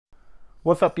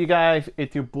What's up, you guys?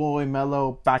 It's your boy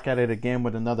Mello back at it again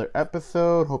with another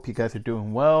episode. Hope you guys are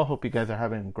doing well. Hope you guys are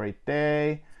having a great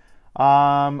day.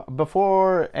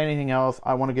 Before anything else,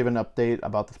 I want to give an update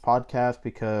about this podcast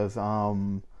because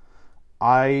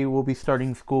I will be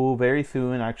starting school very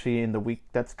soon, actually, in the week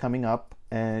that's coming up.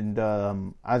 And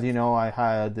as you know, I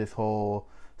had this whole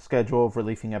schedule of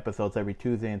releasing episodes every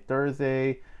Tuesday and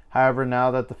Thursday. However,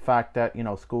 now that the fact that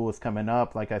school is coming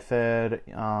up, like I said,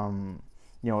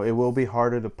 it will be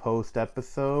harder to post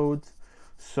episodes.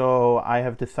 So I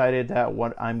have decided that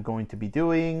what I'm going to be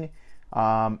doing,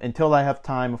 until I have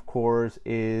time, of course,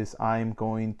 is I'm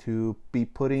going to be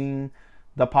putting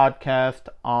the podcast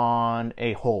on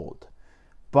a hold.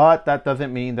 But that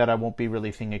doesn't mean that I won't be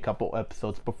releasing a couple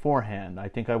episodes beforehand. I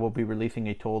think I will be releasing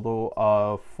a total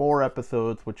of 4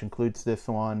 episodes, which includes this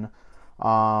one,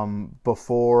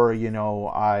 before,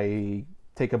 I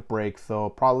take a break. So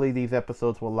probably these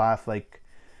episodes will last like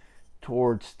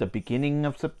towards the beginning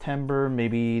of September,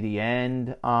 maybe the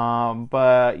end.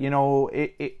 But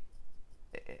it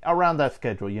around that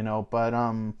schedule, But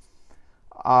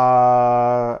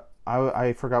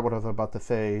I forgot what I was about to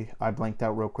say. I blanked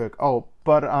out real quick. Oh,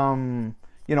 but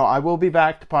I will be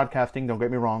back to podcasting. Don't get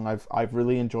me wrong. I've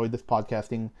really enjoyed this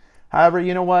podcasting. However,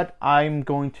 you know what? I'm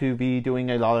going to be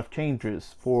doing a lot of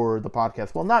changes for the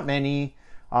podcast. Well, not many.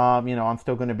 I'm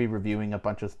still going to be reviewing a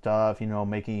bunch of stuff.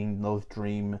 Making those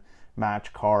dream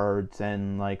match cards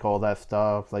and like all that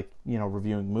stuff. Like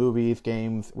reviewing movies,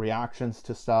 games, reactions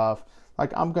to stuff.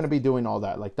 Like I'm going to be doing all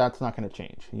that. Like that's not going to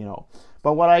change.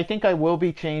 But what I think I will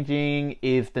be changing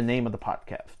is the name of the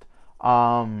podcast.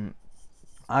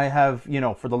 I have,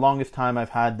 for the longest time, I've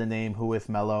had the name Who is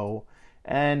Mello,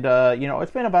 and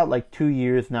it's been about like 2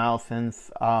 years now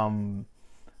since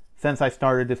I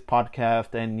started this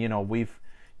podcast, and we've,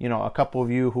 a couple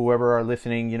of you, whoever are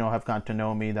listening, have gotten to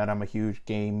know me that I'm a huge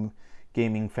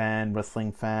gaming fan,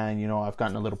 wrestling fan. I've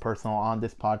gotten a little personal on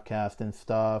this podcast and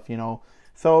stuff.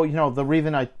 So the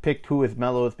reason I picked Who is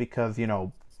Mello is because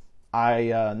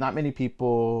I not many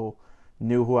people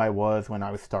knew who I was when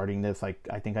I was starting this. Like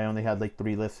I think I only had like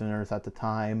 3 listeners at the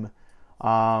time.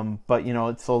 But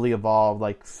it slowly evolved.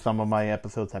 Like some of my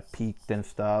episodes have peaked and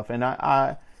stuff. And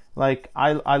I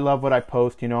love what I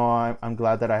post. I'm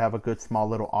glad that I have a good small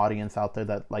little audience out there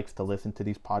that likes to listen to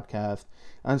these podcasts.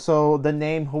 And so the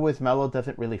name Who is Mello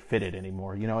doesn't really fit it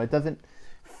anymore. It doesn't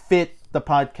fit the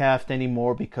podcast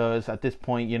anymore because at this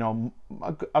point,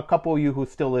 a couple of you who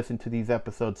still listen to these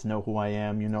episodes know who I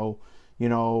am.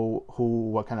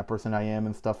 What kind of person I am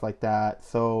and stuff like that.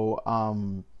 So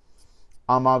I'm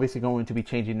obviously going to be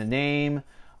changing the name.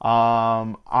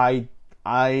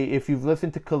 If you've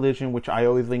listened to Collision, which I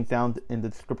always link down in the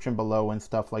description below and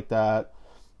stuff like that,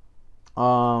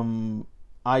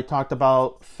 I talked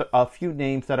about a few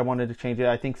names that I wanted to change it.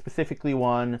 I think specifically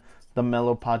one, the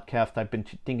Mello Podcast. I've been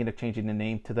thinking of changing the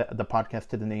name to the podcast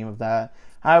to the name of that.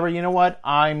 However, you know what?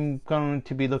 I'm going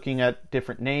to be looking at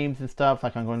different names and stuff.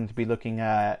 Like I'm going to be looking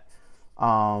at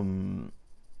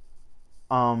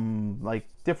like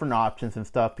different options and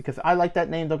stuff because I like that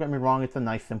name. Don't get me wrong, it's a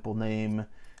nice simple name. A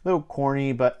little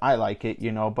corny, but I like it,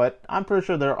 but I'm pretty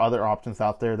sure there are other options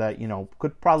out there that,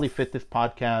 could probably fit this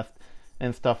podcast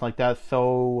and stuff like that.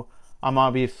 So I'm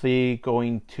obviously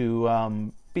going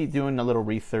to be doing a little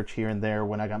research here and there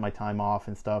when I got my time off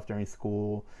and stuff during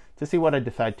school to see what I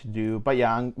decide to do. But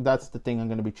yeah, that's the thing. I'm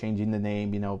going to be changing the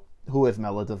name. Who is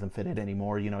Mello doesn't fit it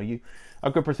anymore.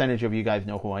 A good percentage of you guys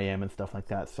know who I am and stuff like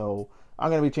that. So I'm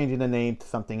going to be changing the name to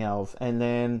something else. And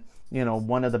then,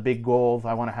 one of the big goals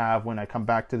I want to have when I come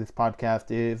back to this podcast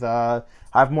is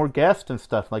have more guests and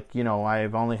stuff. Like,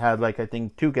 I've only had like, I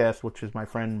think 2 guests, which is my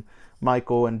friend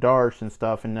Michael and Darsh and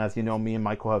stuff. And as you know, me and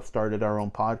Michael have started our own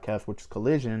podcast, which is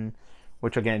Collision,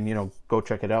 which again, go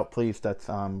check it out, please. That's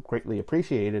greatly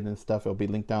appreciated and stuff. It'll be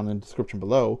linked down in the description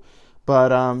below.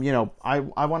 But, I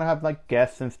want to have like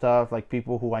guests and stuff, like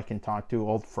people who I can talk to,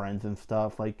 old friends and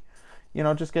stuff, like,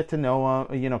 just get to know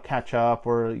them, catch up,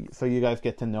 or so you guys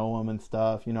get to know them and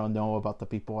stuff, know about the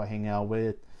people I hang out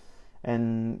with,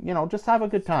 and, just have a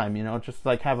good time, just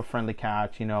like have a friendly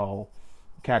catch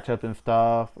up and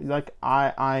stuff. Like,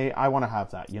 I want to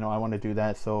have that, I want to do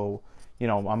that. So,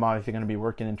 I'm obviously going to be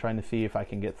working and trying to see if I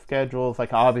can get schedules.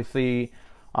 Like, obviously,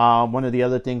 one of the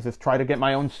other things is try to get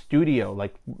my own studio,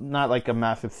 like not like a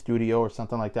massive studio or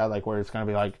something like that, like where it's gonna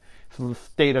be like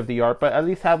state of the art, but at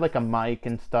least have like a mic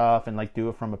and stuff and like do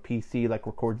it from a PC, like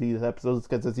record these episodes.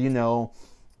 Because as you know,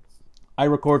 I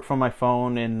record from my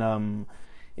phone and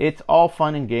it's all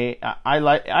fun and game.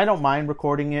 I don't mind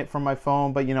recording it from my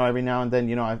phone, but every now and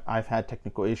then I've had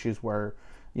technical issues where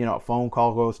a phone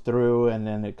call goes through and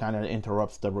then it kind of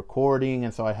interrupts the recording,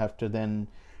 and so I have to then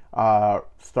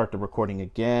start the recording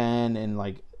again, and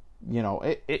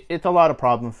it's a lot of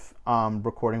problems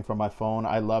recording from my phone.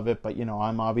 I love it, but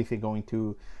I'm obviously going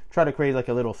to try to create like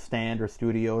a little stand or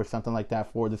studio or something like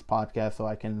that for this podcast, so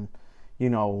I can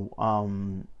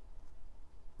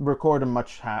record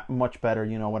much better,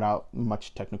 without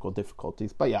much technical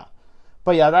difficulties. But yeah,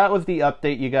 that was the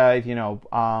update, you guys.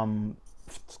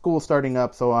 School starting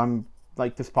up, so I'm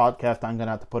like, this podcast, I'm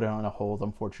gonna have to put it on a hold,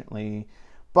 unfortunately.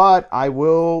 But I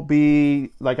will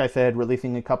be, like I said,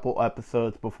 releasing a couple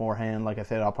episodes beforehand. Like I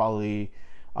said, I'll probably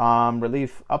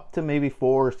release up to maybe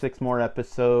 4 or 6 more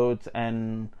episodes,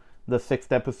 and the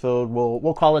 6th episode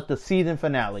we'll call it the season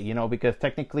finale. Because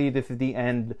technically this is the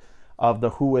end of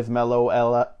the Who is Mellow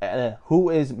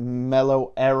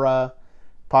Era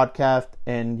podcast,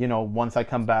 and once I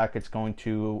come back, it's going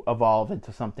to evolve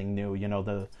into something new.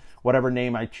 The whatever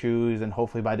name I choose, and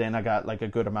hopefully by then I got like a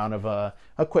good amount of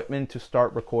equipment to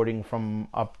start recording from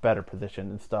a better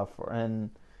position and stuff.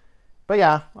 But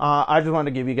yeah, I just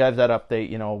wanted to give you guys that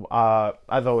update.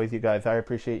 As always, you guys, I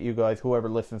appreciate you guys, whoever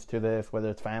listens to this, whether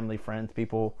it's family, friends,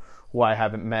 people who I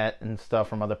haven't met and stuff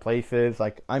from other places.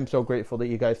 Like, I'm so grateful that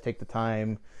you guys take the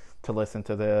time to listen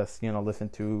to this, listen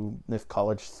to this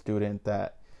college student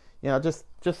that, just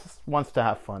wants to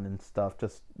have fun and stuff.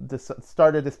 Just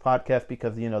started this podcast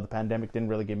because, the pandemic didn't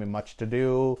really give me much to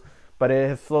do, but it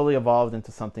has slowly evolved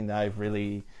into something that I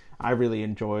really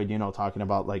enjoyed, talking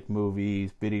about like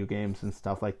movies, video games and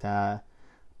stuff like that.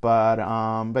 But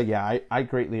yeah, I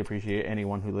greatly appreciate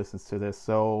anyone who listens to this.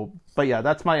 So, but yeah,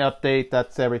 that's my update.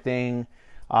 That's everything.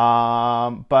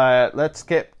 But let's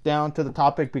get down to the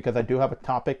topic, because I do have a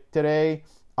topic today.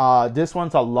 This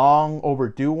one's a long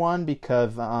overdue one,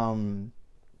 because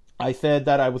I said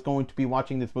that I was going to be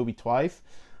watching this movie twice.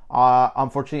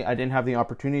 Unfortunately, I didn't have the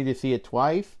opportunity to see it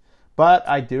twice, but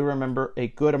I do remember a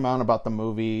good amount about the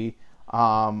movie.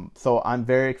 So I'm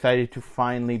very excited to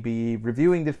finally be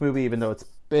reviewing this movie, even though it's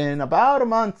been about a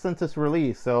month since its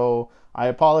release. So I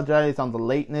apologize on the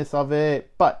lateness of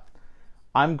it, but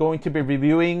I'm going to be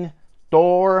reviewing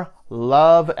Thor: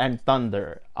 Love and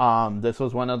Thunder. This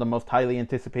was one of the most highly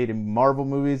anticipated Marvel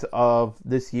movies of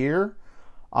this year.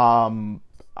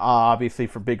 Obviously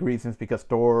for big reasons, because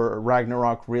Thor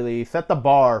Ragnarok really set the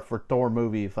bar for Thor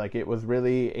movies. Like, it was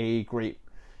really it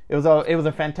was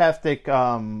a fantastic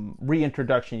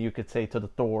reintroduction, you could say, to the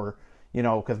Thor,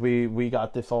 because we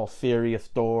got this all serious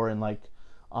Thor, and like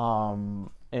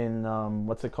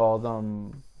what's it called,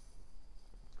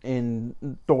 in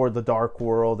Thor: The Dark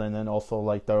World, and then also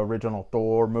like the original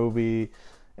Thor movie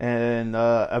and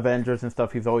Avengers and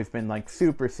stuff. He's always been like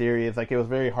super serious. Like, it was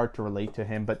very hard to relate to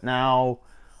him, but now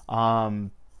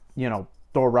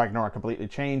Thor Ragnarok completely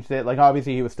changed it. Like,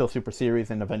 obviously he was still super serious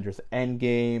in Avengers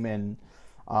Endgame, and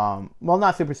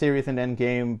not super serious in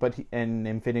Endgame, but in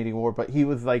Infinity War, but he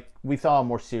was like, we saw a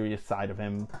more serious side of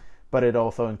him, but it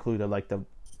also included like the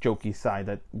jokey side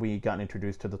that we got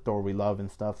introduced to the Thor we love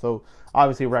and stuff. So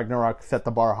obviously Ragnarok set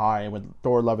the bar high, and with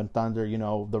Thor: Love and Thunder,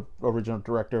 the original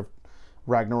director of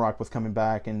Ragnarok was coming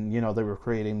back, and they were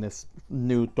creating this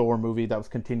new Thor movie that was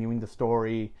continuing the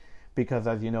story, because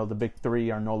as the big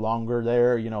three are no longer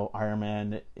there. Iron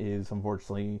Man is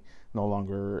unfortunately no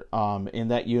longer in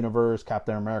that universe.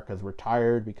 Captain America is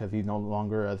retired because he's no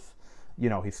longer as,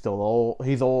 he's still old.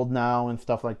 He's old now and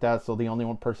stuff like that. So the only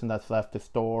one person that's left is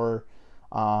Thor,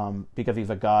 because he's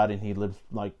a god and he lives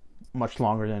like much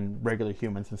longer than regular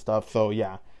humans and stuff. So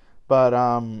yeah, but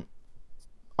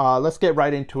let's get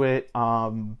right into it.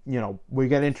 We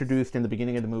get introduced in the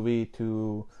beginning of the movie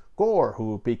to Gorr,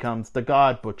 who becomes the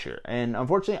God Butcher, and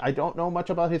unfortunately, I don't know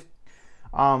much about his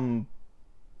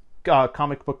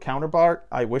comic book counterpart.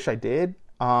 I wish I did.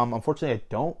 Unfortunately, I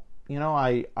don't.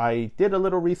 I did a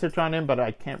little research on him, but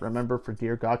I can't remember for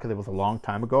dear God, because it was a long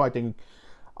time ago. I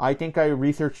think I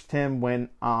researched him when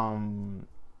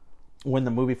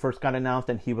the movie first got announced,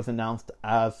 and he was announced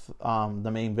as the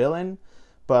main villain.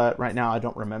 But right now I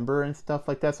don't remember and stuff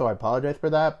like that, so I apologize for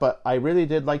that. But I really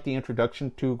did like the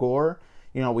introduction to Gorr.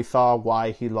 We saw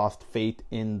why he lost faith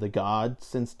in the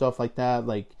gods and stuff like that.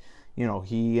 Like,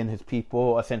 he and his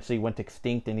people essentially went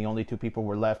extinct, and the only two people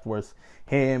were left was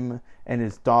him and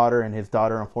his daughter. And his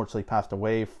daughter unfortunately passed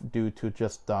away due to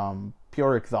just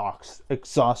pure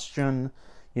exhaustion,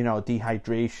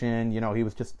 dehydration. He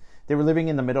was just, they were living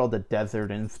in the middle of the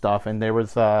desert and stuff, and there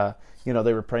was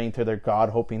they were praying to their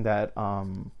god, hoping that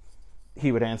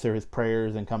he would answer his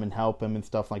prayers and come and help him and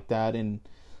stuff like that. And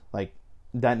like,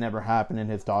 that never happened, and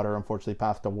his daughter unfortunately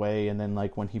passed away. And then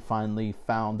like, when he finally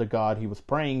found the god he was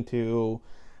praying to,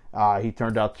 He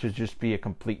turned out to just be a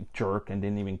complete jerk and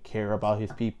didn't even care about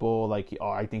his people. Like,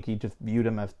 I think he just viewed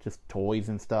them as just toys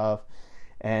and stuff.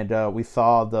 And we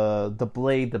saw the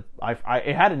blade.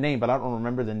 It had a name, but I don't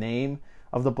remember the name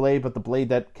of the blade. But the blade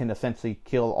that can essentially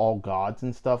kill all gods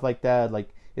and stuff like that. Like,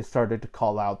 it started to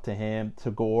call out to him,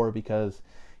 to Gorr, because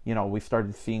we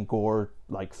started seeing Gorr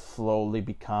like slowly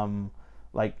become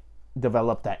like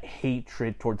develop that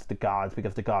hatred towards the gods,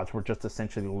 because the gods were just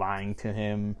essentially lying to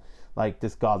him. Like,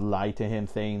 this god lied to him,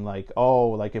 saying like, oh,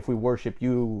 like, if we worship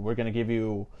you, we're gonna give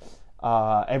you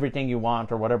everything you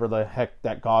want, or whatever the heck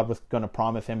that god was gonna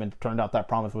promise him, and it turned out that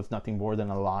promise was nothing more than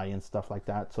a lie and stuff like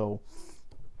that. So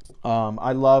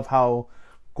I love how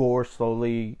Gorr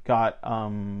slowly got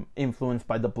influenced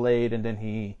by the blade, and then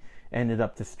he ended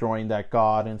up destroying that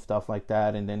god and stuff like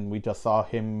that. And then we just saw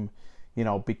him,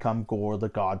 become Gorr the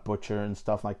God Butcher and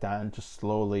stuff like that, and just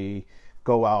slowly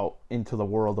go out into the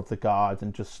world of the gods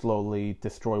and just slowly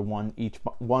destroy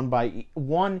one by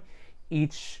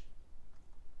each.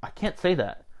 I can't say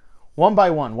that. One by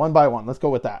one. Let's go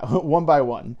with that. One by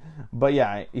one. But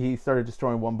yeah, he started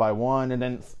destroying one by one, and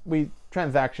then we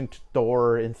transaction to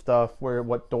Thor and stuff, where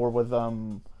Thor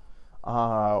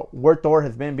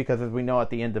has been, because as we know,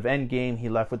 at the end of Endgame, he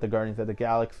left with the Guardians of the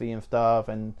Galaxy and stuff,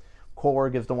 and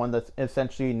Korg is the one that's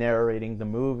essentially narrating the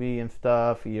movie and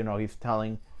stuff. He's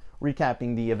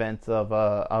recapping the events of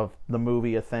the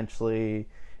movie essentially,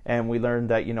 and we learned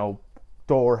that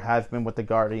Thor has been with the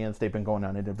Guardians. They've been going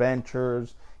on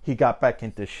adventures. He got back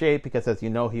into shape because, as you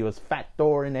know, he was Fat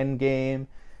Thor in Endgame.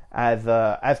 As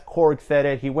Korg said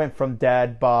it, he went from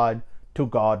dad bod to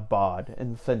god bod,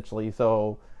 essentially.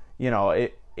 So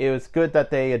it was good that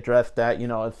they addressed that.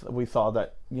 We saw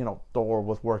that Thor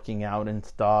was working out and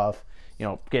stuff.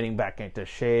 Getting back into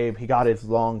shape. He got his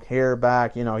long hair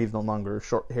back. He's no longer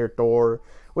short hair Thor,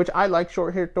 which I like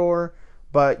short hair Thor.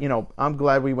 But I'm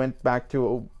glad we went back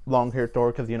to long hair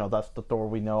Thor, because that's the Thor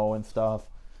we know and stuff.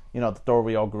 The Thor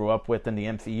we all grew up with in the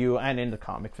MCU and in the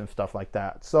comics and stuff like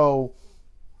that. So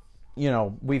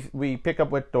we pick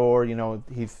up with Thor.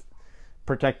 He's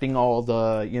protecting all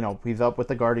the. He's up with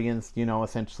the Guardians.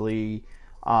 Essentially.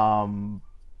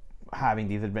 Having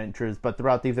these adventures, but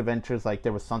throughout these adventures, like,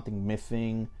 there was something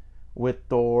missing with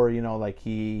Thor. Like,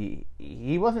 he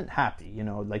wasn't happy.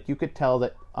 Like, you could tell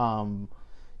that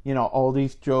all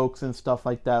these jokes and stuff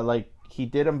like that, like, he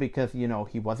did them because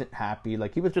he wasn't happy.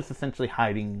 Like, he was just essentially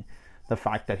hiding the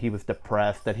fact that he was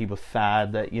depressed, that he was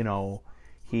sad, that he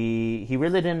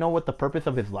really didn't know what the purpose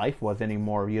of his life was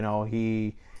anymore.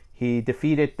 He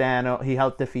defeated Thanos. He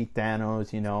helped defeat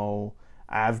Thanos.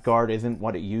 Asgard isn't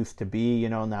what it used to be,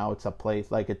 now it's a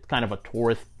place, like, it's kind of a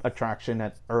tourist attraction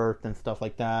at Earth and stuff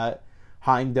like that.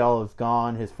 Heimdall is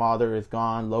gone, his father is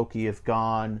gone, Loki is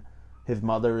gone, his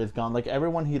mother is gone, like,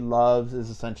 everyone he loves is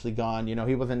essentially gone.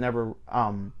 He wasn't never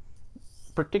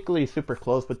particularly super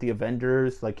close with the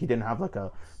Avengers. Like, he didn't have like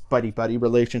a buddy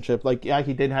relationship. Like, yeah,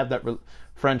 he did have that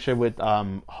friendship with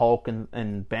Hulk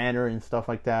and Banner and stuff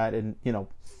like that, and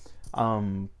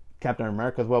Captain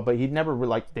America as well, but he'd never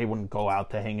they wouldn't go out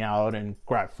to hang out and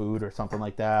grab food or something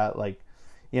like that. Like,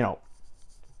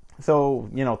 so,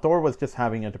 Thor was just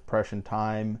having a depression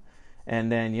time.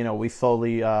 And then, we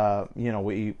slowly,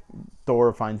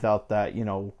 Thor finds out that,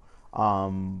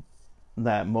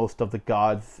 that most of the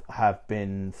gods have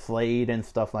been slayed and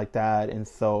stuff like that. And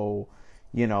so,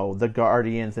 the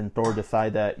Guardians and Thor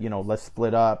decide that, let's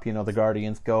split up. The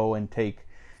Guardians go and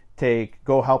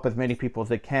go help as many people as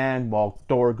they can, while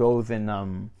Thor goes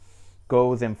and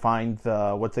finds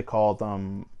what's it called,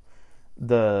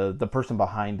 the person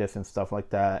behind this and stuff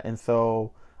like that. And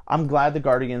so I'm glad the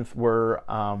Guardians were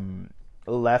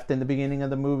left in the beginning of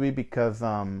the movie, because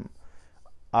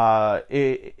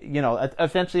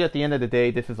essentially at the end of the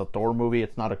day, this is a Thor movie.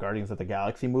 It's not a Guardians of the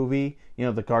Galaxy movie.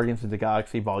 The Guardians of the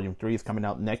Galaxy Volume 3 is coming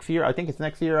out next year. I think it's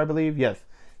next year, I believe. Yes,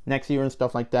 next year and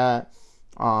stuff like that.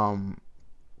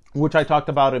 Which I talked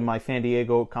about in my San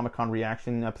Diego Comic-Con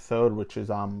reaction episode, which is,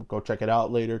 go check it out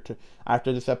later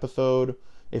after this episode,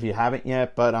 if you haven't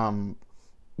yet. But, I'm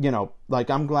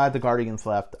glad the Guardians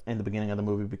left in the beginning of the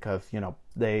movie, because,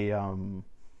 they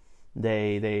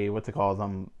what's it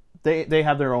called, they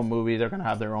have their own movie, they're going to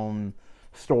have their own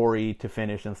story to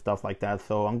finish and stuff like that.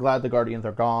 So I'm glad the Guardians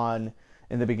are gone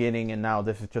in the beginning, and now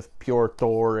this is just pure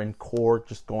Thor and Korg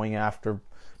just going after,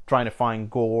 trying to find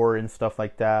Gorr and stuff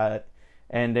like that.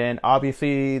 And then,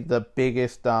 obviously, the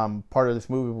biggest part of this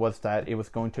movie was that it was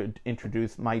going to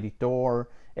introduce Mighty Thor,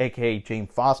 aka Jane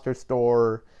Foster's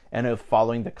Thor, and it was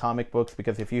following the comic books,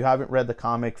 because if you haven't read the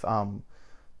comics, in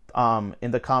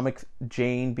the comics,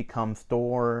 Jane becomes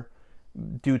Thor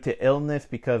due to illness,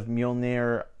 because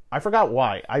Mjolnir, I forgot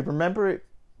why. I remember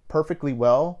perfectly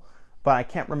well, but I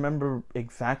can't remember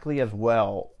exactly as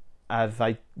well as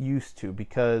I used to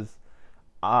because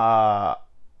uh,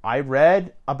 I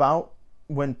read about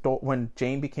when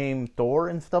Jane became Thor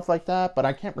and stuff like that, but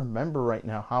I can't remember right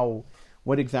now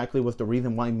what exactly was the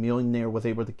reason why Mjolnir was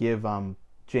able to give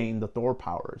Jane the Thor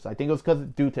powers. I think it was because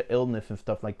due to illness and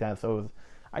stuff like that. So it was,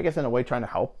 I guess, in a way trying to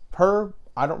help her.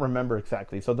 I don't remember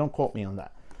exactly, so don't quote me on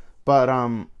that. But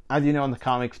as you know, in the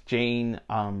comics, Jane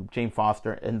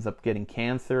Foster ends up getting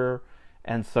cancer,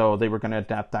 and so they were going to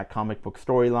adapt that comic book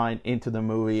storyline into the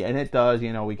movie, and it does.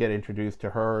 You know, we get introduced to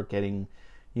her getting,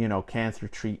 cancer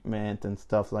treatment and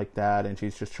stuff like that, and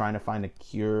she's just trying to find a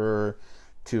cure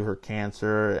to her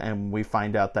cancer, and we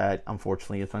find out that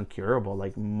unfortunately it's uncurable.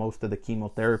 Like, most of the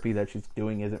chemotherapy that she's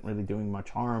doing isn't really doing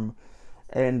much harm,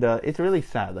 and it's really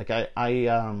sad. Like,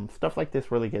 I stuff like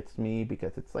this really gets me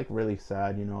because it's like really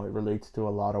sad. It relates to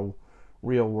a lot of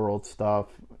real world stuff.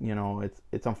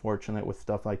 It's unfortunate with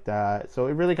stuff like that, so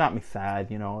it really got me sad.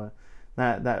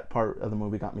 That part of the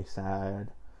movie got me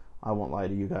sad. I won't lie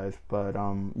to you guys, but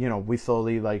we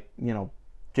slowly, like,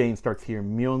 Jane starts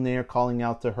hearing Mjolnir calling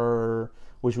out to her,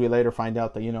 which we later find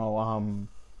out that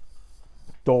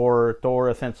Thor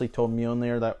essentially told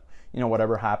Mjolnir that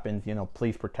whatever happens,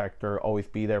 please protect her, always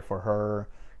be there for her,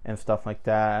 and stuff like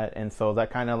that. And so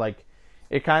that kind of like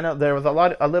there was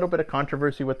a little bit of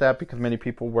controversy with that because many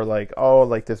people were like, oh,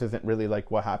 like this isn't really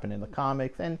like what happened in the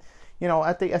comics. And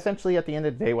essentially at the end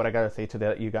of the day, what I gotta say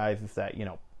to you guys is that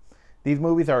these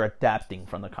movies are adapting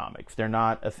from the comics. They're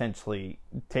not essentially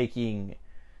taking,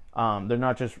 they're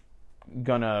not just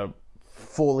gonna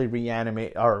fully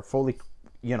reanimate or fully,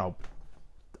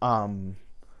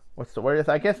 what's the word?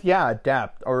 I guess, yeah,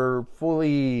 adapt or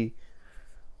fully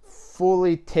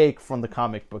take from the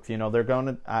comic books. They're going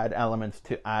to add elements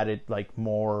to add it like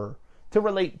more to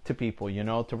relate to people,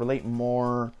 to relate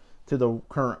more to the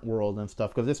current world and stuff.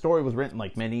 Because this story was written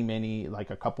like many, like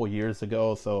a couple years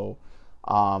ago. So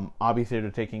obviously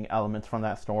they're taking elements from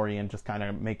that story and just kind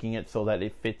of making it so that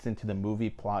it fits into the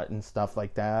movie plot and stuff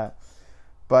like that.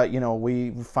 But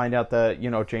we find out that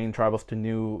Jane travels to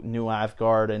New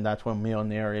Asgard, and that's when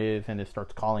Mjolnir is, and it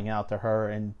starts calling out to her,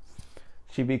 and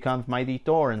she becomes Mighty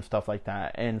Thor and stuff like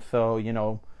that. And so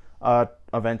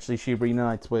eventually she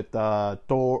reunites with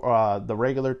Thor, the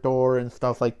regular Thor, and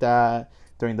stuff like that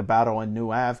during the battle in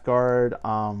New Asgard.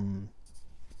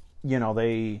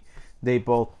 They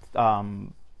both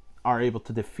are able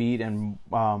to defeat and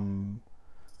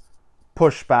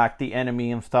push back the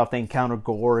enemy and stuff. They encounter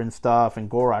Gore and stuff, and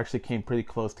Gore actually came pretty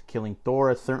close to killing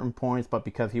Thor at certain points, but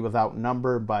because he was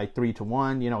outnumbered by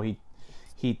 3-1,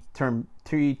 he turned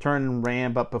and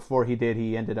ran. But before he did,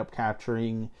 he ended up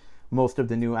capturing most of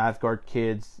the New Asgard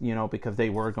kids, because they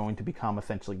were going to become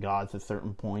essentially gods at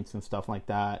certain points and stuff like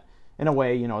that. In a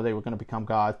way, they were going to become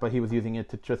gods, but he was using it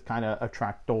to just kind of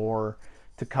attract Thor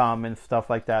to come and stuff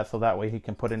like that, so that way he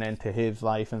can put an end to his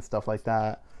life and stuff like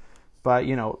that. But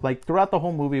like throughout the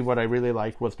whole movie, what I really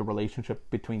liked was the relationship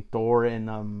between Thor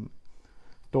and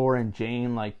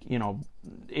Jane. Like,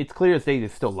 it's clear as day they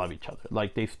still love each other.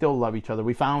 Like, they still love each other.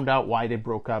 We found out why they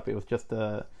broke up. It was just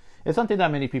it's something that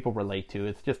many people relate to.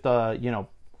 It's just not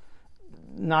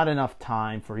enough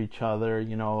time for each other.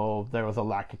 There was a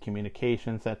lack of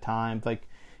communications at times. Like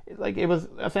it was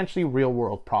essentially real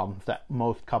world problems that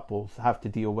most couples have to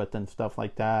deal with and stuff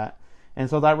like that. And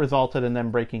so that resulted in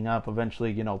them breaking up.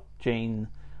 Eventually, Jane,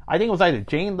 I think it was either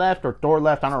Jane left or Thor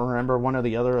left. I don't remember, one or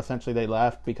the other. Essentially, they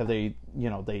left because they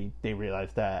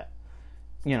realized that,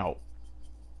 they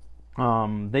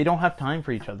don't have time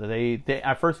for each other. They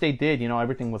at first they did,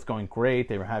 everything was going great.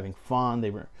 They were having fun.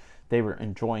 They were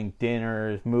enjoying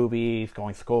dinners, movies,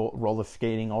 going school, roller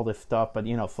skating, all this stuff. But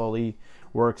slowly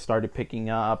work started picking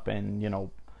up,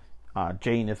 and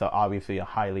Jane is obviously a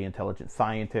highly intelligent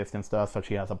scientist and stuff, so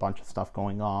she has a bunch of stuff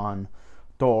going on.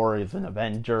 Thor is an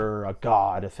Avenger, a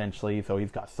god essentially, so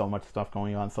he's got so much stuff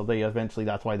going on. So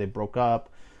that's why they broke up.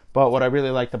 But what I really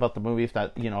liked about the movie is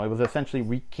that, it was essentially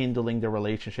rekindling their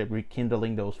relationship,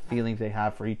 rekindling those feelings they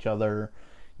have for each other.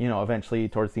 Eventually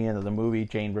towards the end of the movie,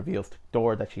 Jane reveals to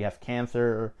Thor that she has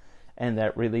cancer, and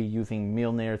that really using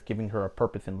Mjolnir is giving her a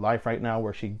purpose in life right now,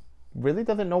 where she really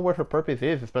doesn't know what her purpose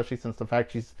is, especially since the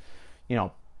fact she's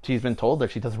been told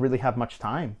that she doesn't really have much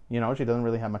time. She doesn't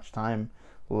really have much time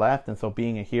left, and so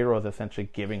being a hero is essentially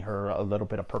giving her a little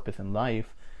bit of purpose in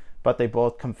life. But they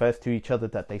both confess to each other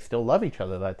that they still love each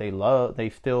other, that they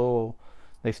still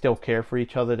care for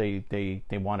each other. They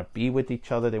want to be with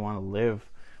each other. They want to live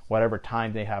whatever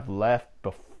time they have left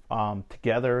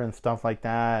together and stuff like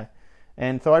that.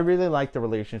 And so I really like the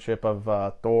relationship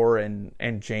of Thor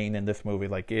and Jane in this movie.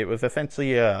 Like, it was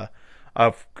essentially a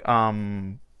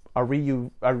a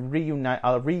reuniting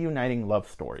love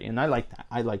story, and I like that.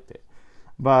 I liked it.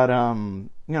 But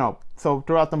so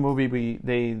throughout the movie,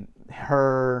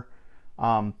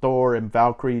 Thor and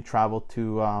Valkyrie travel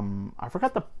to I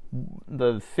forgot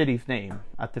the city's name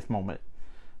at this moment,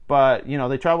 but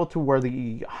they travel to where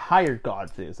the higher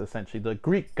gods is, essentially the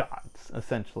Greek gods.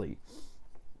 Essentially,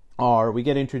 or we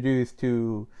get introduced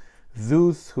to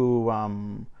Zeus, who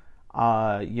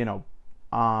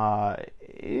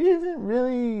isn't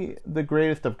really the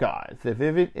greatest of gods.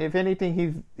 If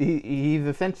anything, he's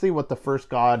essentially what the first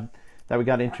god that we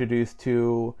got introduced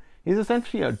to. He's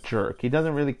essentially a jerk. He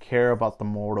doesn't really care about the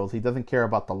mortals. He doesn't care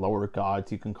about the lower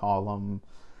gods, you can call them.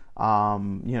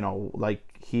 Like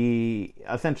he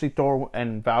essentially, Thor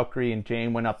and Valkyrie and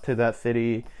Jane went up to that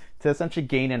city to essentially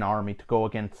gain an army to go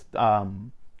against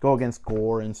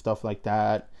Gore and stuff like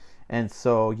that. And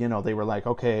so they were like,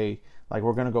 okay, like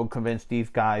we're gonna go convince these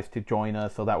guys to join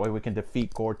us so that way we can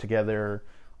defeat Gore together.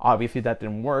 Obviously that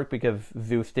didn't work because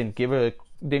Zeus didn't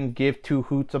give two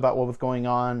hoots about what was going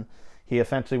on. He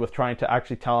essentially was trying to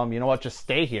actually tell him, you know what, just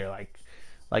stay here.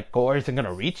 Like Gore isn't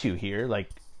gonna reach you here. Like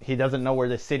he doesn't know where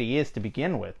the city is to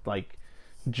begin with. Like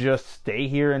just stay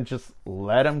here and just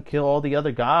let him kill all the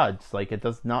other gods. Like it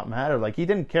does not matter. Like he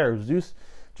didn't care. Zeus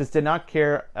just did not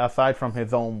care aside from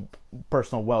his own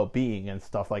personal well-being and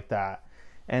stuff like that.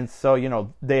 And so,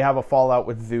 they have a fallout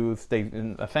with Zeus. They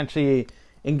essentially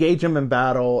engage him in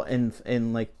battle, and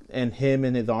him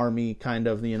and his army kind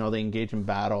of, they engage in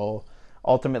battle.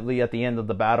 Ultimately, at the end of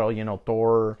the battle,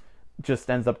 Thor just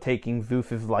ends up taking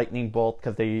Zeus's lightning bolt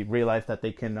because they realize that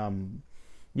they can,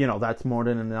 that's more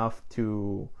than enough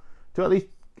to at least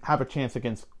have a chance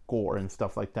against Gore and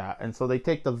stuff like that. And so they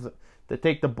take the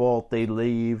bolt, they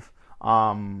leave,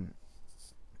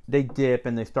 they dip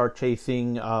and they start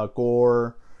chasing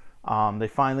Gore. They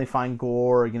finally find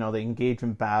Gore. They engage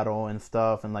in battle and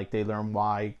stuff, and like they learn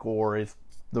why Gore is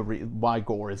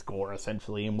Gore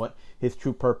essentially, and what his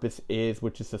true purpose is,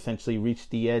 which is essentially reach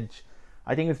the edge.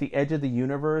 I think it's the edge of the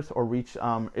universe, or reach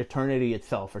eternity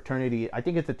itself. Eternity. I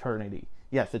think it's eternity.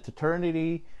 Yes, it's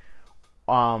eternity.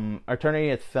 Eternity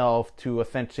itself, to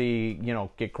essentially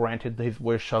get granted his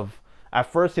wish of. At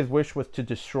first, his wish was to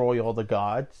destroy all the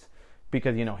gods,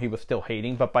 because he was still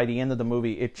hating, but by the end of the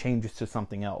movie it changes to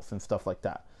something else and stuff like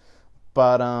that.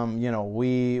 But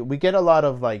we get a lot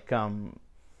of like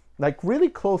really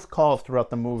close calls throughout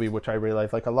the movie, which I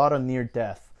realized, like a lot of near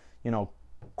death.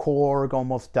 Korg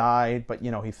almost died, but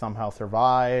he somehow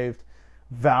survived.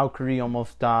 Valkyrie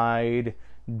almost died.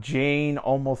 Jane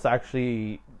almost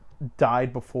actually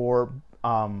died before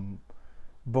the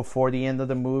end of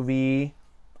the movie.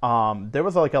 There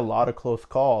was like a lot of close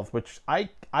calls, which I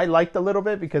liked a little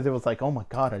bit, because it was like, oh my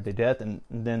god, are they dead? And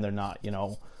then they're not, and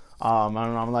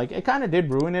I'm like, it kind of did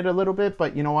ruin it a little bit,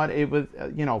 but you know what, it was,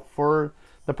 for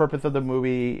the purpose of the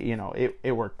movie,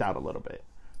 it worked out a little bit.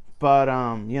 But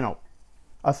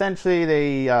essentially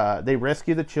they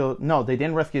rescue the children. No, they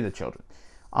didn't rescue the children.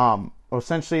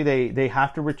 Essentially they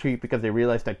have to retreat because they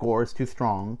realize that Gore is too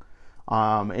strong,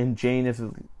 and Jane is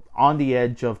on the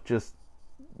edge of just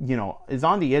is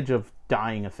on the edge of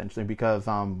dying, essentially, because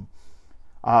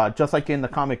just like in the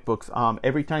comic books,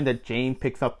 every time that Jane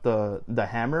picks up the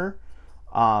hammer,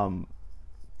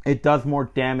 it does more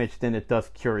damage than it does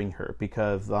curing her,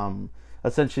 because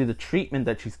essentially the treatment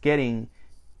that she's getting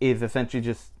is essentially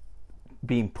just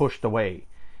being pushed away,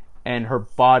 and her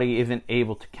body isn't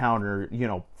able to counter,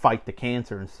 fight the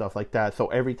cancer and stuff like that. So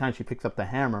every time she picks up the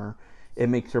hammer, it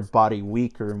makes her body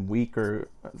weaker and weaker,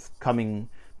 coming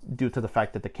due to the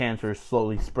fact that the cancer is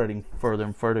slowly spreading further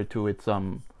and further to its what's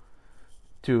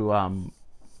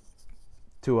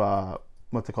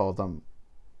it called,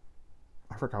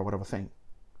 I forgot what I was saying.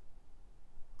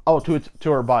 Oh,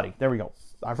 to her body. There we go.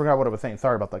 I forgot what I was saying.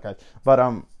 Sorry about that, guys. But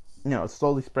it's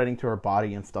slowly spreading to her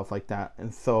body and stuff like that.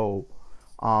 And so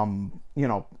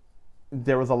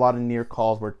there was a lot of near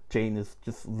calls where Jane is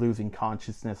just losing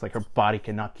consciousness, like her body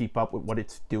cannot keep up with what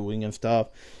it's doing and stuff.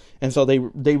 And so they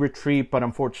retreat, but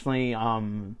unfortunately,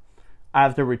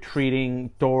 as they're retreating,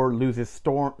 Thor loses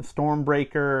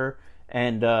Stormbreaker,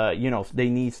 and they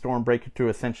need Stormbreaker to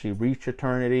essentially reach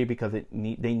eternity, because they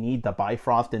need the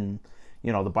Bifrost, and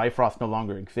the Bifrost no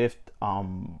longer exists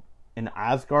in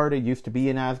Asgard. It used to be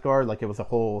in Asgard, like it was a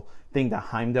whole thing that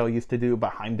Heimdall used to do,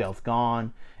 but Heimdall's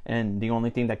gone, and the only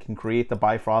thing that can create the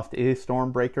Bifrost is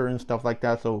Stormbreaker and stuff like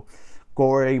that. So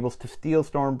Gore able to steal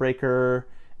Stormbreaker.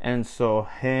 And so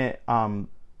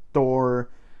Thor,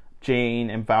 Jane,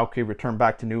 and Valkyrie return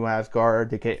back to New Asgard.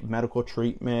 They get medical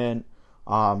treatment.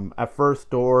 At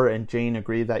first, Thor and Jane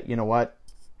agree that,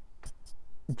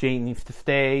 Jane needs to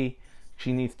stay.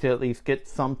 she needs to at least get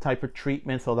some type of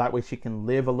treatment so that way she can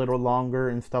live a little longer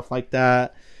and stuff like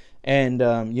that. And,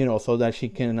 so that she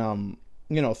can,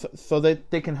 so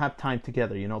that they can have time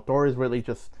together. Thor is really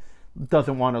just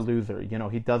doesn't want to lose her.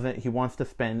 He wants to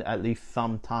spend at least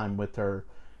some time with her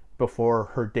before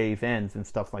her days ends and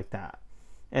stuff like that.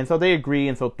 And so they agree,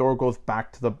 and so Thor goes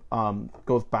back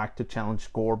to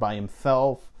challenge Gorr by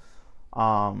himself.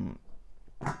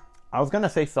 I was gonna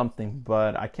say something,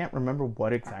 but I can't remember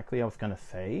what exactly I was gonna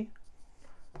say.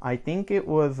 I think it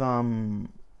was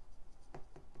I'm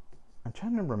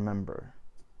trying to remember.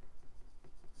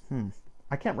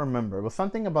 I can't remember. It was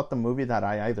something about the movie that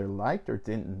I either liked or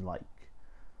didn't like.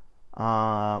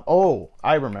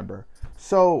 I remember.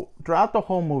 So throughout the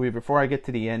whole movie, before I get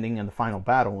to the ending and the final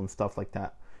battle and stuff like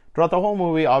that, throughout the whole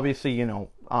movie, obviously,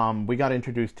 we got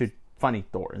introduced to funny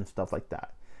Thor and stuff like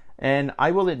that. And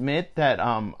I will admit that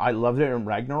I loved it in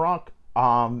Ragnarok.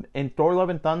 In Thor: Love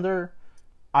and Thunder,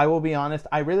 I will be honest,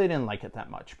 I really didn't like it that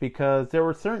much because there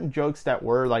were certain jokes that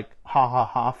were like ha ha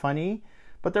ha funny,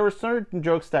 but there were certain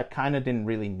jokes that kind of didn't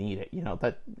really need it.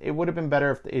 That it would have been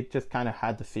better if it just kind of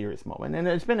had the serious moment. And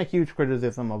it's been a huge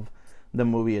criticism of the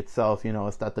movie itself.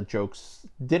 Is that the jokes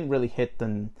didn't really hit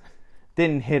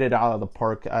it out of the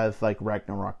park as like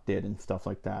Ragnarok did and stuff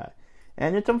like that.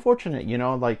 And it's unfortunate,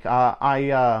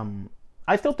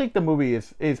 I still think the movie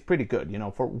is pretty good,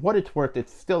 for what it's worth.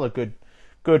 It's still a good,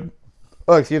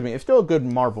 it's still a good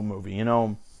Marvel movie,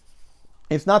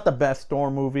 It's not the best Thor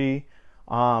movie.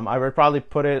 I would probably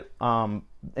put it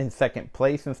in second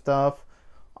place and stuff.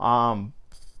 But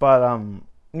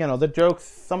the jokes,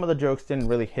 some of the jokes didn't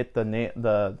really hit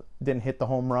didn't hit the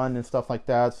home run and stuff like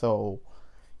that. So,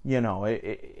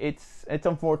 it's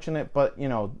unfortunate, but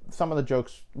some of the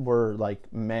jokes were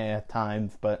like meh at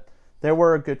times, but there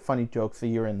were good funny jokes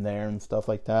here and there and stuff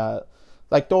like that.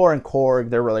 Like Thor and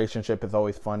Korg, their relationship is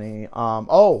always funny.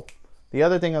 The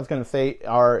other thing I was gonna say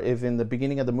is in the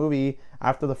beginning of the movie,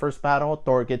 after the first battle,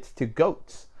 Thor gets two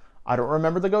goats. I don't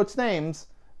remember the goats' names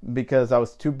because I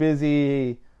was too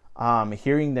busy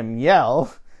hearing them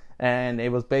yell, and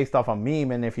it was based off a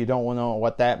meme. And if you don't know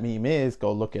what that meme is,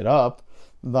 go look it up.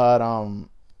 But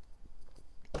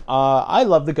I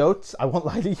love the goats. I won't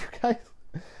lie to you guys.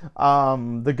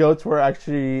 The goats were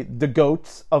actually the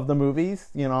goats of the movies.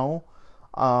 They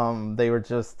were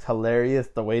just hilarious.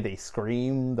 The way they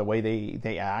scream, the way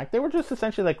they act. They were just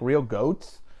essentially like real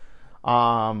goats.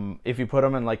 If you put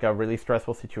them in like a really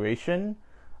stressful situation,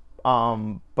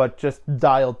 but just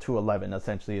dialed to 11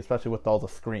 essentially, especially with all the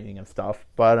screaming and stuff.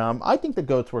 But I think the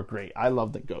goats were great. I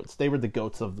love the goats. They were the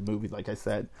goats of the movie, like I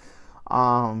said.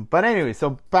 But anyway,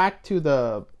 so back to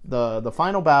the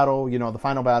final battle. The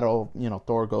final battle.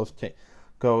 Thor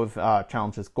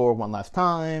challenges Gorr one last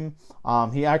time.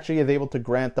 He actually is able to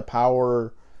grant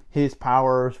his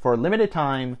powers for a limited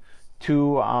time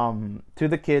to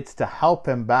the kids to help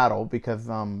him battle because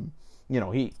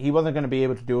he wasn't going to be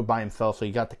able to do it by himself, so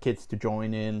he got the kids to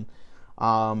join in.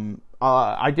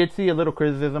 I did see a little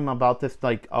criticism about this,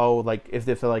 is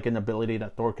this like an ability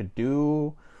that Thor could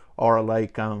do? Or why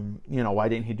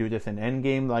didn't he do this in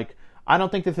Endgame? I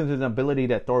don't think this is an ability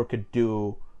that Thor could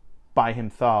do by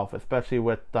himself, especially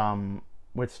with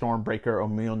Stormbreaker or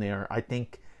Mjolnir. I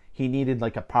think he needed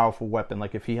like a powerful weapon.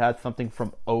 Like if he had something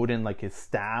from Odin, like his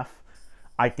staff,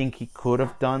 I think he could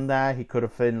have done that. He could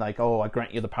have been like, "Oh, I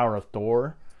grant you the power of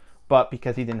Thor," but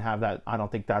because he didn't have that, I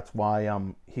don't think that's why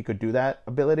he could do that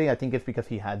ability. I think it's because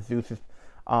he had Zeus's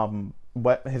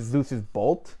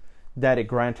bolt, that it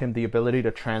grant him the ability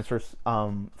to transfer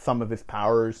some of his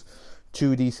powers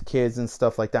to these kids and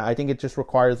stuff like that. I think it just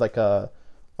requires like a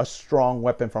strong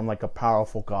weapon from like a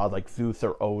powerful god like Zeus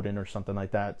or Odin or something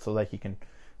like that, so that he can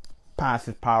pass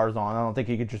his powers on. I don't think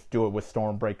he could just do it with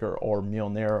Stormbreaker or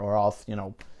Mjolnir, or else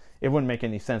it wouldn't make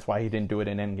any sense why he didn't do it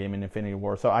in Endgame and Infinity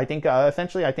War. So I think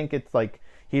essentially I think it's like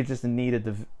he just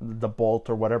needed the bolt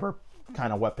or whatever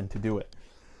kind of weapon to do it.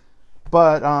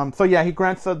 But so yeah, he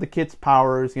grants the kids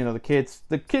powers.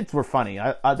 The kids were funny.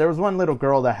 There was one little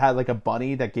girl that had like a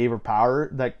bunny that gave her power,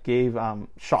 that gave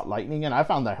shot lightning, and I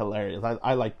found that hilarious.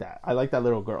 I like that. I like that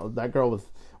little girl. That girl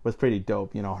was pretty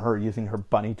dope. Her using her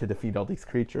bunny to defeat all these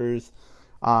creatures.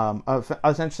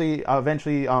 Eventually,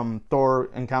 Thor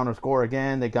encounters Gorr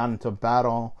again. They got into a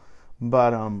battle,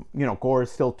 but Gorr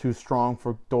is still too strong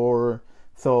for Thor.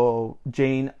 So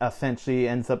Jane essentially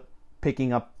ends up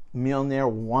picking up Mjolnir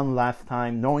one last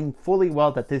time, knowing fully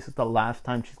well that this is the last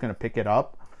time she's going to pick it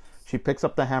up. She picks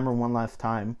up the hammer one last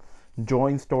time,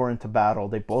 joins Thor into battle.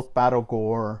 They both battle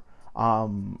Gorr.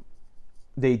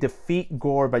 They defeat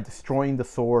Gorr by destroying the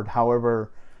sword.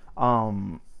 However,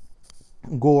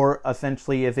 Gorr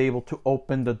essentially is able to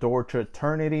open the door to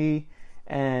eternity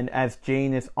and as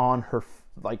Jane is on her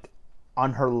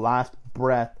on her last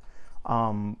breath,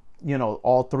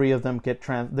 all three of them get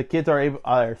the kids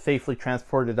are safely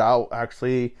transported out.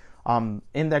 Actually,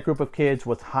 in that group of kids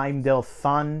was Heimdall's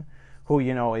son, who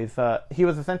is he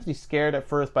was essentially scared at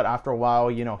first, but after a while,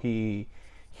 he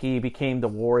became the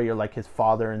warrior like his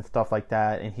father and stuff like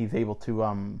that, and he's able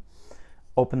to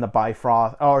open the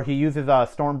Bifrost, or he uses a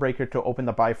Stormbreaker to open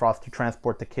the Bifrost to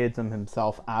transport the kids and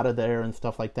himself out of there and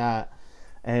stuff like that.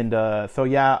 And so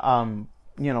yeah,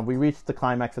 we reached the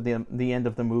climax of the end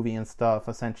of the movie and stuff,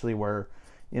 essentially where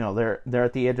they're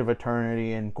at the edge of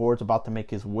eternity, and Gord's about to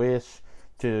make his wish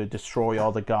to destroy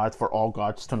all the gods, for all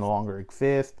gods to no longer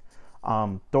exist.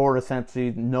 Thor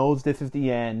essentially knows this is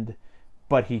the end,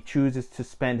 but he chooses to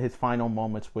spend his final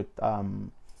moments with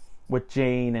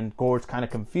Jane, and Gord's kind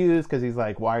of confused because he's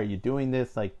like, why are you doing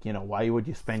this? Like, why would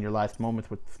you spend your last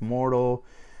moments with this mortal?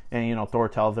 And, Thor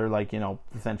tells her, like,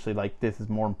 essentially, like, this is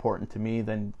more important to me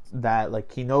than that. Like,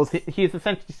 he knows, he's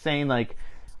essentially saying, like,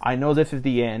 I know this is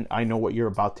the end. I know what you're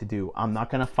about to do. I'm not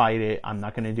going to fight it. I'm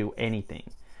not going to do anything.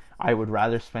 I would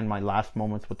rather spend my last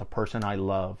moments with the person I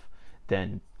love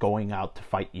than going out to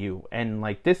fight you. And,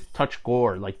 like, this touched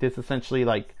Gore. Like, this essentially,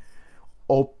 like,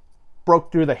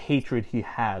 broke through the hatred he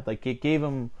had. Like, it gave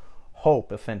him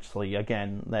hope, essentially.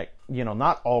 Again, that,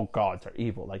 not all gods are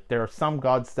evil. Like, there are some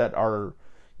gods that are,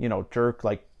 jerk,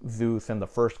 like Zeus and the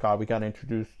first god we got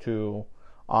introduced to.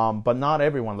 But not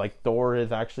everyone. Like, Thor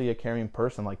is actually a caring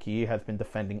person. Like, he has been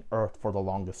defending Earth for the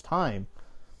longest time.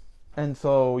 And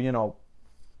so,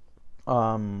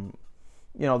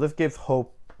 this gives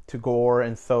hope to Gore.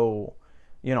 And so,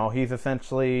 he's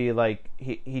essentially, like,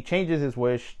 he changes his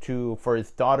wish for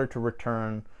his daughter to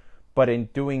return. But in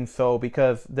doing so,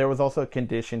 because there was also a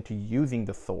condition to using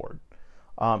the sword.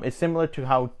 It's similar to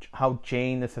how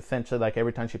Jane is essentially, like,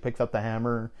 every time she picks up the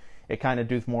hammer, it kind of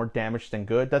does more damage than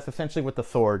good. That's essentially with the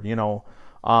sword,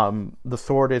 the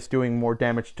sword is doing more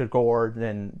damage to Gore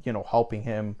than, helping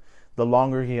him. The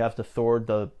longer he has the sword,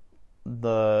 the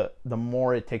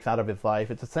more it takes out of his life.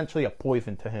 It's essentially a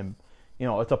poison to him.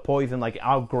 It's a poison, like,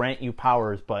 I'll grant you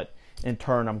powers, but in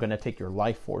turn, I'm going to take your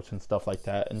life force and stuff like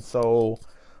that. And so,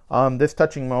 this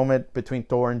touching moment between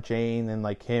Thor and Jane, and,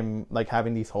 like, him, like,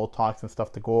 having these whole talks and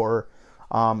stuff to Gore,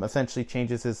 essentially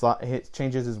changes his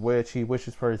wish. He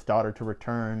wishes for his daughter to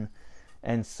return.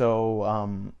 And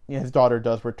so, his daughter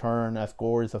does return, as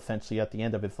Gore is essentially at the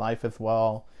end of his life as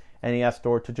well. And he asks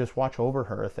Thor to just watch over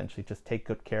her, essentially, just take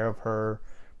good care of her,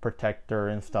 protect her,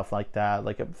 and stuff like that.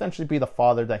 Like, essentially be the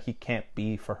father that he can't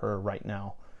be for her right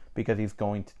now, because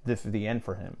this is the end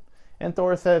for him. And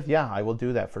Thor says, yeah, I will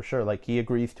do that for sure. Like, he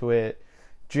agrees to it.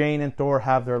 Jane and Thor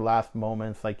have their last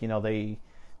moments. Like, they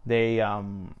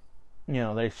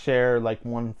share, like,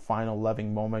 one final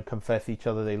loving moment, confess each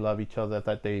other they love each other,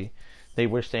 that they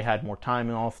wish they had more time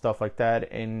and all stuff like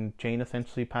that. And Jane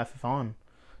essentially passes on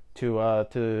to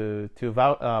what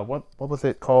was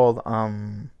it called?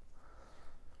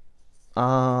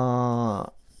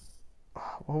 What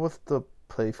was the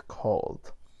place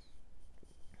called?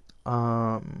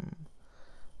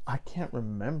 I can't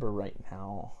remember right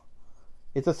now.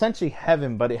 It's essentially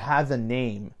heaven, but it has a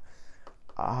name.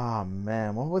 Ah,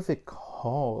 man, what was it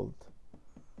called?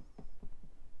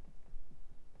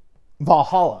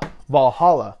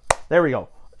 Valhalla. There we go.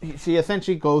 She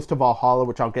essentially goes to Valhalla,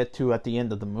 which I'll get to at the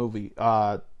end of the movie.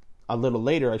 A little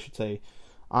later, I should say.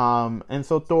 And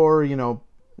so Thor,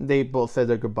 they both said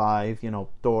their goodbyes.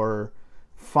 Thor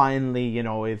finally,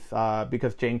 is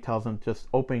because Jane tells him, just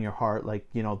open your heart. Like,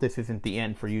 this isn't the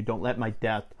end for you. Don't let my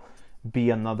death be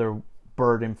another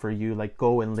burden for you. Like,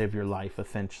 go and live your life,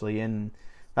 essentially. And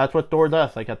that's what Thor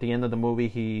does. Like, at the end of the movie,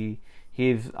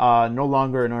 he's no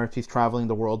longer on Earth. He's traveling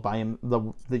the world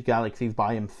the galaxies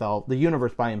by himself, the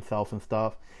universe by himself and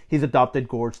stuff. He's adopted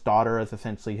Gore's daughter as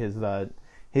essentially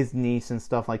his niece and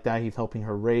stuff like that. He's helping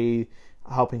her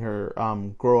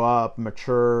grow up,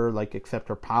 mature, like, accept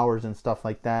her powers and stuff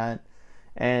like that.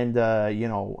 And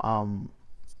and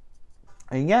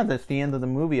yeah, that's the end of the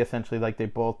movie, essentially. Like, they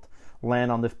both land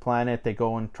on this planet. They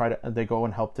go and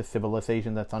help the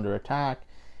civilization that's under attack.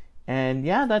 And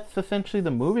yeah, that's essentially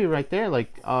the movie right there.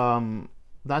 Like,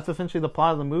 that's essentially the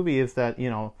plot of the movie, is that,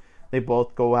 they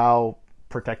both go out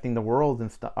protecting the world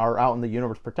and are out in the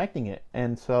universe protecting it.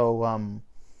 And so,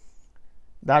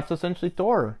 that's essentially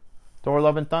Thor,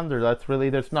 Love and Thunder. That's really,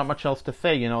 there's not much else to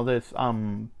say.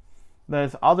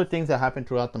 There's other things that happen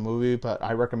throughout the movie, but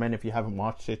I recommend, if you haven't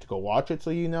watched it, to go watch it,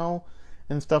 so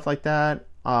and stuff like that.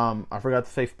 I forgot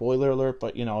to say spoiler alert,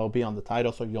 but it'll be on the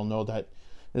title, so you'll know that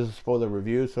this is a spoiler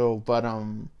review. So, but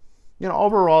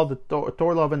overall, the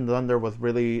Thor Love and Thunder was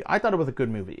really, I thought it was a good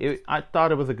movie. I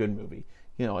thought it was a good movie.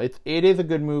 it is a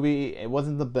good movie. It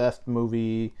wasn't the best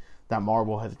movie that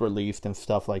Marvel has released and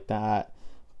stuff like that,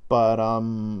 but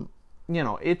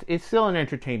it's still an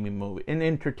entertaining movie.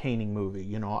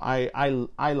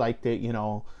 I liked it.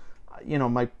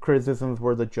 My criticisms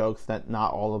were the jokes that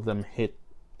not all of them hit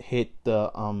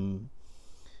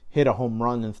a home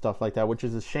run and stuff like that, which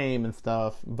is a shame and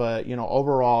stuff. But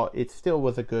overall, it still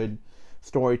was a good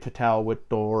story to tell with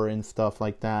Thor and stuff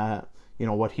like that.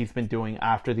 What he's been doing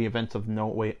after the events of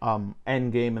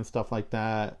Endgame and stuff like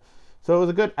that. So it was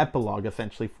a good epilogue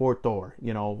essentially for Thor.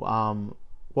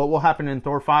 What will happen in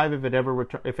Thor 5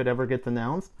 if it ever gets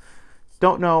announced?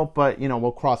 Don't know, but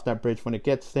we'll cross that bridge when it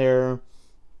gets there.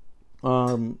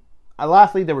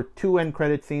 Lastly, there were 2 end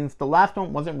credit scenes. The last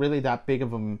one wasn't really that big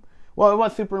of a... Well, it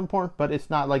was super important, but it's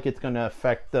not like it's going to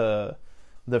affect the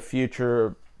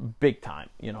future big time,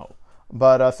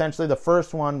 But essentially, the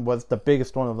first one was the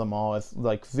biggest one of them all. It's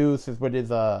like Zeus is with his,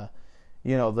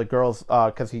 the girls,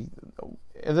 because he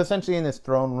is essentially in his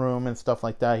throne room and stuff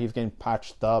like that. He's getting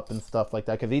patched up and stuff like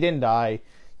that because he didn't die.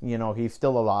 He's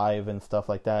still alive and stuff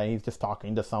like that. He's just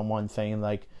talking to someone saying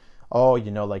like, oh,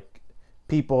 like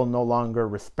people no longer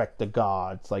respect the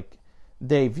gods. Like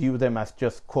they view them as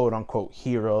just quote unquote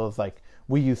heroes. Like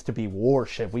we used to be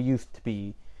worshipped. We used to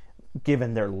be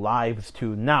given their lives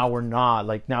to. Now we're not.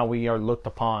 Like now we are looked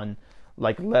upon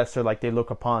like lesser. Like they look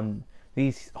upon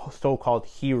these so-called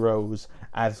heroes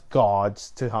as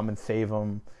gods to come and save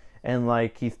them. And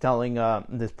like he's telling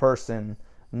this person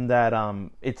that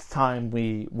it's time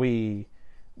we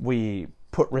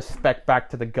put respect back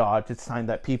to the gods. It's time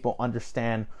that people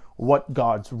understand what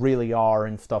gods really are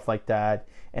and stuff like that.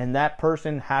 And that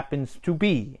person happens to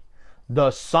be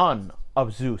the son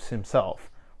of Zeus himself,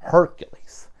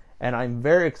 Hercules. And I'm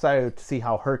very excited to see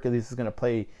how Hercules is going to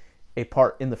play a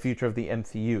part in the future of the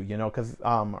MCU, because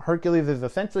Hercules is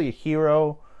essentially a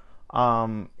hero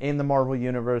in the Marvel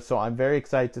Universe. So I'm very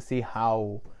excited to see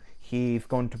how he's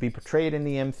going to be portrayed in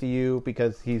the MCU,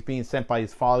 because he's being sent by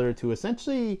his father to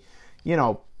essentially,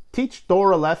 teach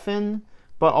Thor a lesson,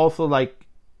 but also like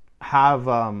have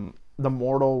the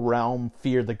mortal realm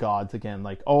fear the gods again.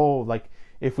 Like, oh, like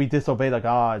if we disobey the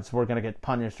gods, we're going to get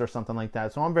punished or something like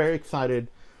that. So I'm very excited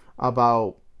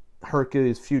about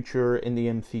Hercules' future in the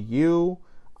MCU.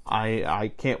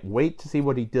 I can't wait to see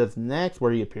what he does next,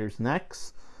 where he appears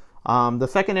next. The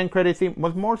second end credit scene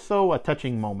was more so a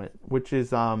touching moment, which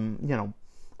is,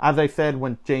 as I said,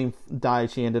 when Jane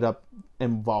died, she ended up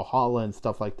in Valhalla and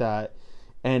stuff like that.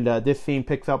 And this scene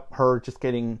picks up her just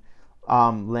getting,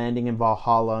 landing in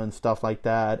Valhalla and stuff like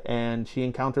that. And she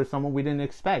encounters someone we didn't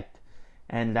expect,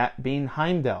 and that being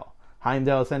Heimdall.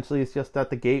 Heimdall essentially is just at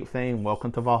the gate saying,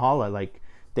 welcome to Valhalla. Like,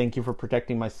 thank you for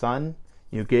protecting my son.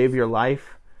 You gave your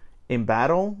life in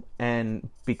battle, and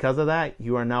because of that,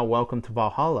 you are now welcome to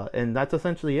Valhalla. And that's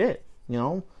essentially it,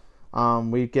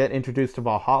 we get introduced to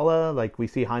Valhalla. Like, we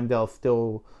see Heimdall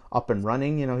still up and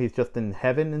running. He's just in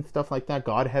heaven and stuff like that.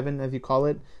 God heaven, as they call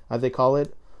it.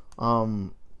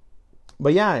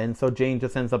 But yeah, and so Jane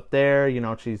just ends up there.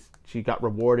 She got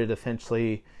rewarded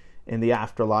essentially in the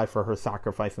afterlife for her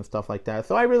sacrifice and stuff like that.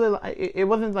 So I really, it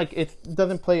wasn't like, it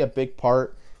doesn't play a big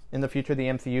part in the future of the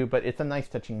MCU, but it's a nice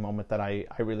touching moment that I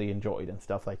really enjoyed and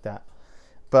stuff like that.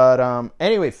 But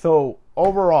anyway, so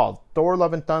overall, Thor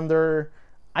Love and Thunder,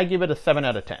 I give it a 7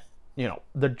 out of 10.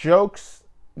 The jokes,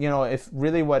 it's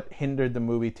really what hindered the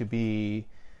movie to be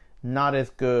not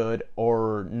as good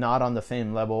or not on the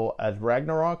same level as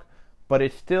Ragnarok, but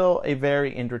it's still a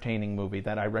very entertaining movie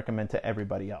that I recommend to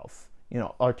everybody else.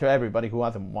 Or to everybody who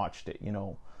hasn't watched it,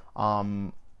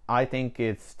 I think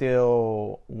it's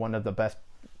still one of the best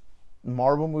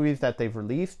Marvel movies that they've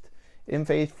released in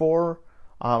Phase 4.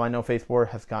 I know Phase 4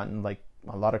 has gotten, like,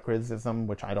 a lot of criticism,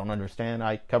 which I don't understand.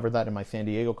 I covered that in my San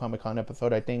Diego Comic-Con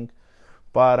episode, I think.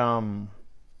 But,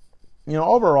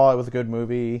 overall, it was a good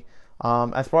movie.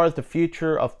 As far as the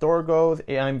future of Thor goes,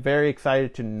 I'm very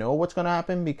excited to know what's going to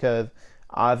happen, because,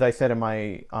 as I said in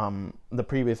my, the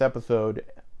previous episode,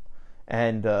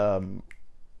 and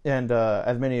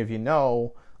as many of you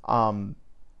know,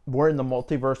 we're in the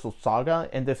multiversal saga,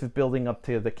 and this is building up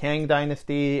to the Kang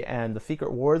Dynasty and the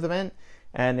Secret Wars event.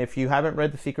 And if you haven't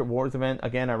read the Secret Wars event,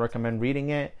 again, I recommend reading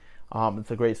it.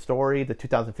 It's a great story. The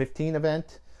 2015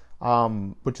 event,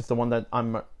 which is the one that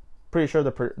I'm pretty sure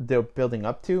they're building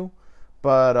up to.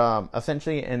 But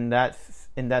essentially, in that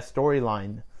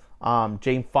storyline,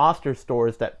 Jane Foster's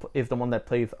story is the one that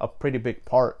plays a pretty big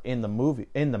part in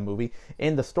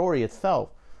the story itself.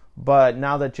 But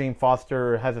now that Jane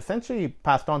Foster has essentially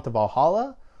passed on to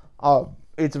Valhalla,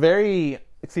 it's very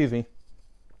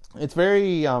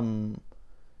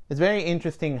it's very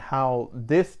interesting how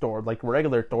this Thor, like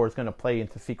regular Thor, is going to play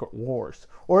into Secret Wars,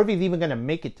 or if he's even going to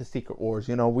make it to Secret Wars.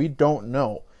 We don't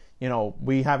know.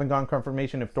 We haven't gotten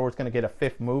confirmation if Thor's going to get a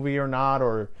fifth movie or not,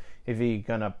 or is he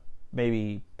going to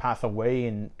maybe pass away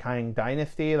in Kang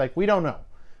Dynasty. Like, we don't know.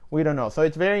 So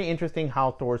it's very interesting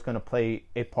how Thor's going to play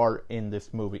a part in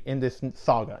this movie, in this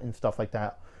saga and stuff like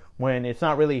that, when it's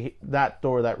not really that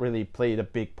Thor that really played a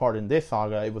big part in this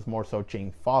saga. It was more so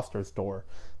Jane Foster's Thor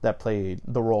that played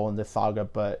the role in this saga.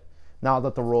 But now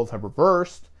that the roles have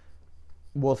reversed,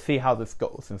 we'll see how this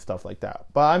goes and stuff like that.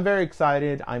 But I'm very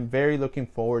excited. I'm very looking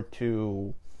forward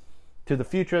to the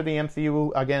future of the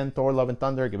MCU. Again, Thor Love and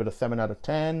Thunder, give it a 7 out of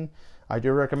 10. I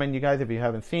do recommend you guys, if you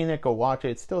haven't seen it, go watch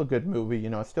it. It's still a good movie.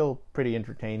 It's still pretty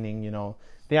entertaining.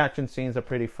 The action scenes are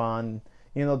pretty fun.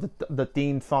 The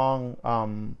theme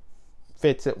song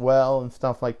fits it well and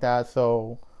stuff like that.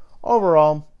 So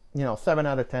overall, 7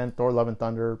 out of 10, Thor Love and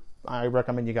Thunder. I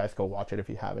recommend you guys go watch it if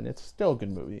you haven't. It's still a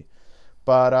good movie.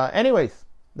 But anyways,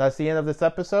 that's the end of this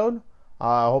episode.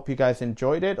 I hope you guys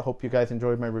enjoyed it. Hope you guys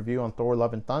enjoyed my review on Thor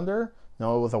Love and Thunder.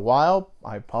 No, it was a while.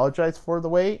 I apologize for the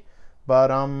wait.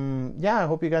 But yeah, I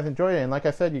hope you guys enjoyed it. And like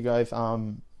I said, you guys,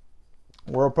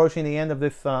 we're approaching the end of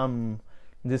this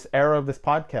this era of this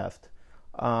podcast.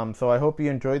 So I hope you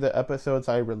enjoy the episodes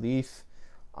I release.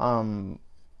 I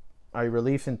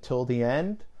release until the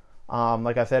end.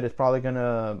 Like I said, it's probably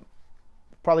gonna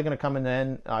come in the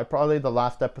end. Probably the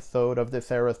last episode of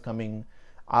this era is coming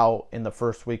out in the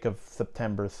first week of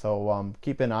September. So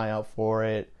keep an eye out for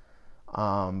it.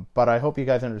 But I hope you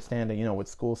guys understand that, with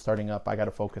school starting up, I got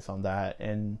to focus on that.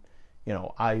 And,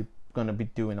 I'm going to be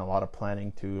doing a lot of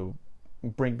planning to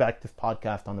bring back this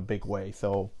podcast on a big way.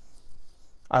 So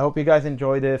I hope you guys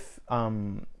enjoy this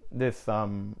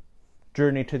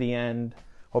journey to the end.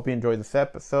 Hope you enjoy this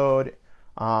episode.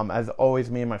 As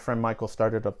always, me and my friend Michael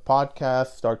started a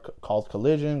podcast called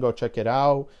Collision. Go check it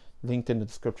out. Linked in the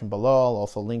description below. I'll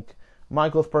also link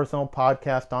Michael's personal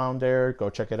podcast down there. Go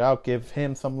check it out. Give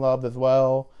him some love as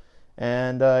well.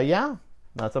 And yeah,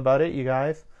 that's about it, you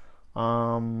guys.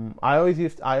 I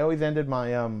always ended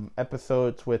my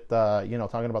episodes with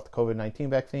talking about the COVID-19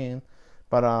 vaccine.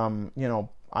 But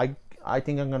I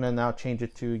think I'm gonna now change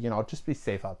it to just be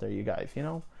safe out there, you guys.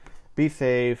 Be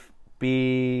safe.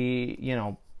 Take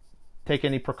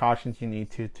any precautions you need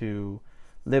to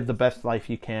live the best life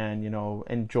you can.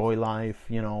 Enjoy life.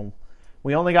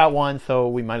 We only got one, so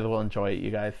we might as well enjoy it, you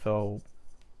guys. So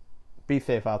be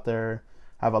safe out there.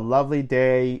 Have a lovely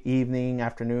day, evening,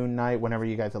 afternoon, night, whenever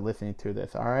you guys are listening to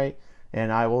this, all right?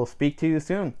 And I will speak to you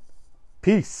soon.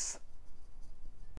 Peace.